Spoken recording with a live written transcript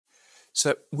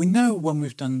So we know when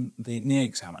we've done the knee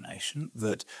examination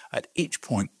that at each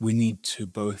point we need to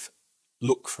both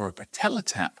look for a patella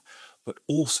tap but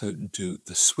also do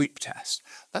the sweep test.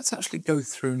 Let's actually go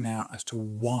through now as to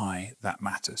why that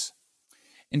matters.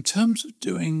 In terms of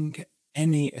doing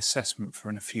any assessment for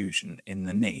an effusion in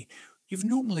the knee, you've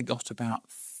normally got about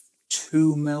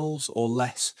 2 mils or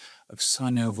less of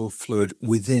synovial fluid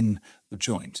within the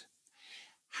joint.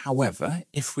 However,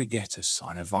 if we get a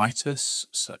synovitis,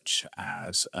 such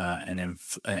as an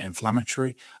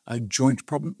inflammatory joint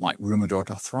problem like rheumatoid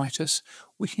arthritis,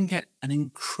 we can get an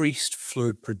increased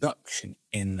fluid production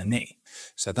in the knee.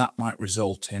 So that might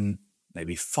result in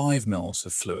maybe 5 mils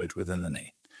of fluid within the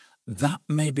knee. That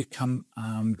may become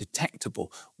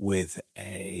detectable with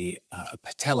a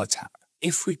patella tap.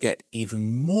 If we get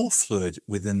even more fluid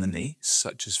within the knee,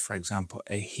 such as, for example,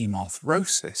 a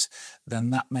hemarthrosis, then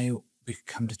that may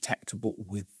become detectable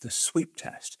with the sweep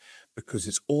test, because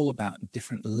it's all about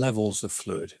different levels of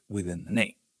fluid within the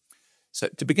knee. So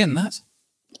to begin that,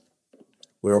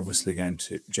 we're obviously going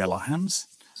to gel our hands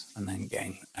and then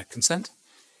gain a consent.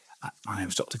 My name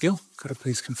is Dr. Gill. Could I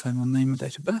please confirm your name and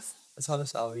date of birth?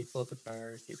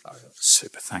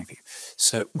 Super, thank you.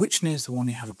 So which knee is the one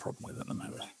you have a problem with at the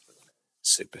moment?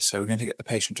 Super. So we're going to get the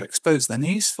patient to expose their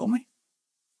knees for me.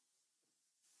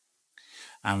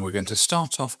 And we're going to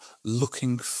start off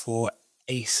looking for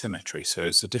asymmetry. So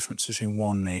it's the difference between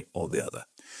one knee or the other.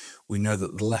 We know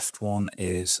that the left one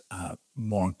is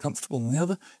more uncomfortable than the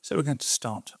other, so we're going to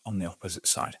start on the opposite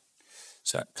side.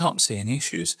 So can't see any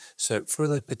issues. So for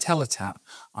the patella tap,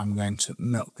 I'm going to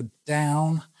milk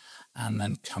down and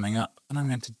then coming up, and I'm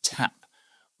going to tap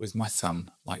with my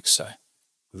thumb like so.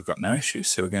 We've got no issues,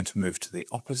 so we're going to move to the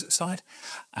opposite side,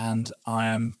 and I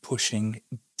am pushing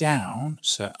down,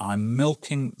 so I'm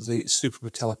milking the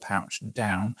suprapatellar pouch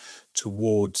down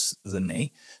towards the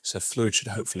knee, so fluid should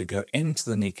hopefully go into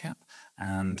the kneecap,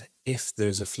 and if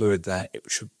there's a fluid there, it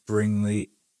should bring the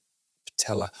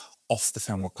patella off the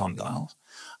femoral condyle.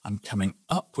 I'm coming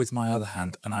up with my other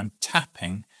hand, and I'm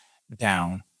tapping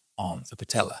down on the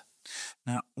patella.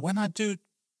 Now, when I do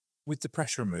with the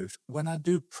pressure removed, when I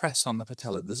do press on the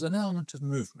patella, there's an element of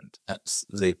movement at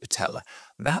the patella.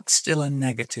 That's still a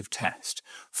negative test.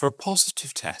 For a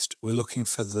positive test, we're looking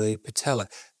for the patella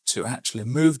to actually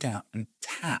move down and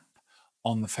tap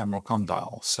on the femoral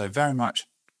condyle. So very much,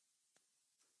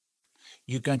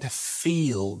 you're going to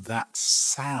feel that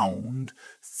sound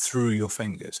through your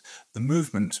fingers. The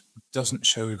movement doesn't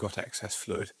show we've got excess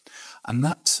fluid. And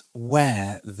that's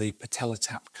where the patella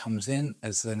tap comes in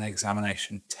as an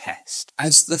examination test.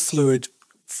 As the fluid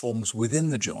forms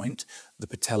within the joint, the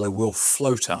patella will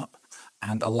float up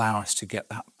and allow us to get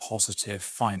that positive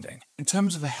finding. In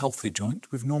terms of a healthy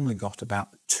joint, we've normally got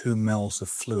about 2 mils of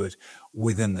fluid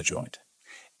within the joint.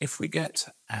 If we get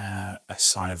a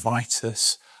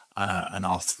synovitis, an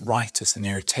arthritis, an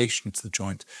irritation to the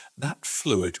joint, that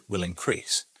fluid will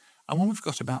increase. And when we've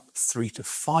got about 3 to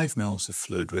 5 mils of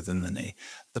fluid within the knee,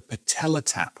 the patella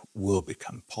tap will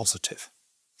become positive.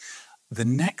 The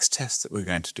next test that we're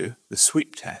going to do, the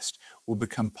sweep test, will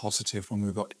become positive when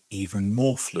we've got even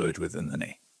more fluid within the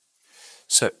knee.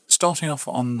 So starting off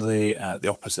on the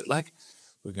opposite leg,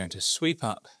 we're going to sweep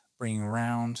up, bring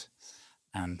round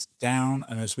and down,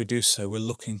 and as we do so, we're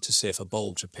looking to see if a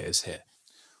bulge appears here.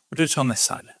 We'll do it on this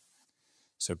side.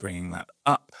 So bringing that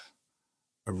up,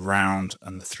 around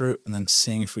and through, and then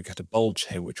seeing if we get a bulge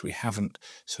here, which we haven't,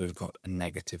 so we've got a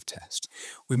negative test.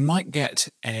 We might get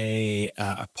a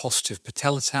positive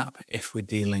patella tap if we're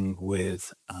dealing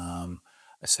with,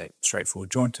 let's say,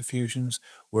 straightforward joint effusions,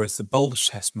 whereas the bulge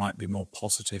test might be more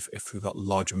positive if we've got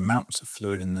large amounts of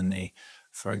fluid in the knee,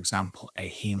 for example, a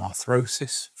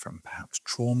hemarthrosis from perhaps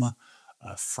trauma,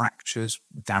 fractures,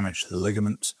 damage to the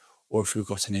ligaments, or if we've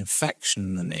got an infection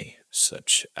in the knee,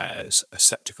 such as a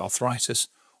septic arthritis,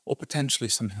 or potentially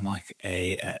something like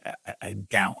a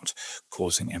gout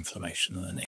causing inflammation in the knee.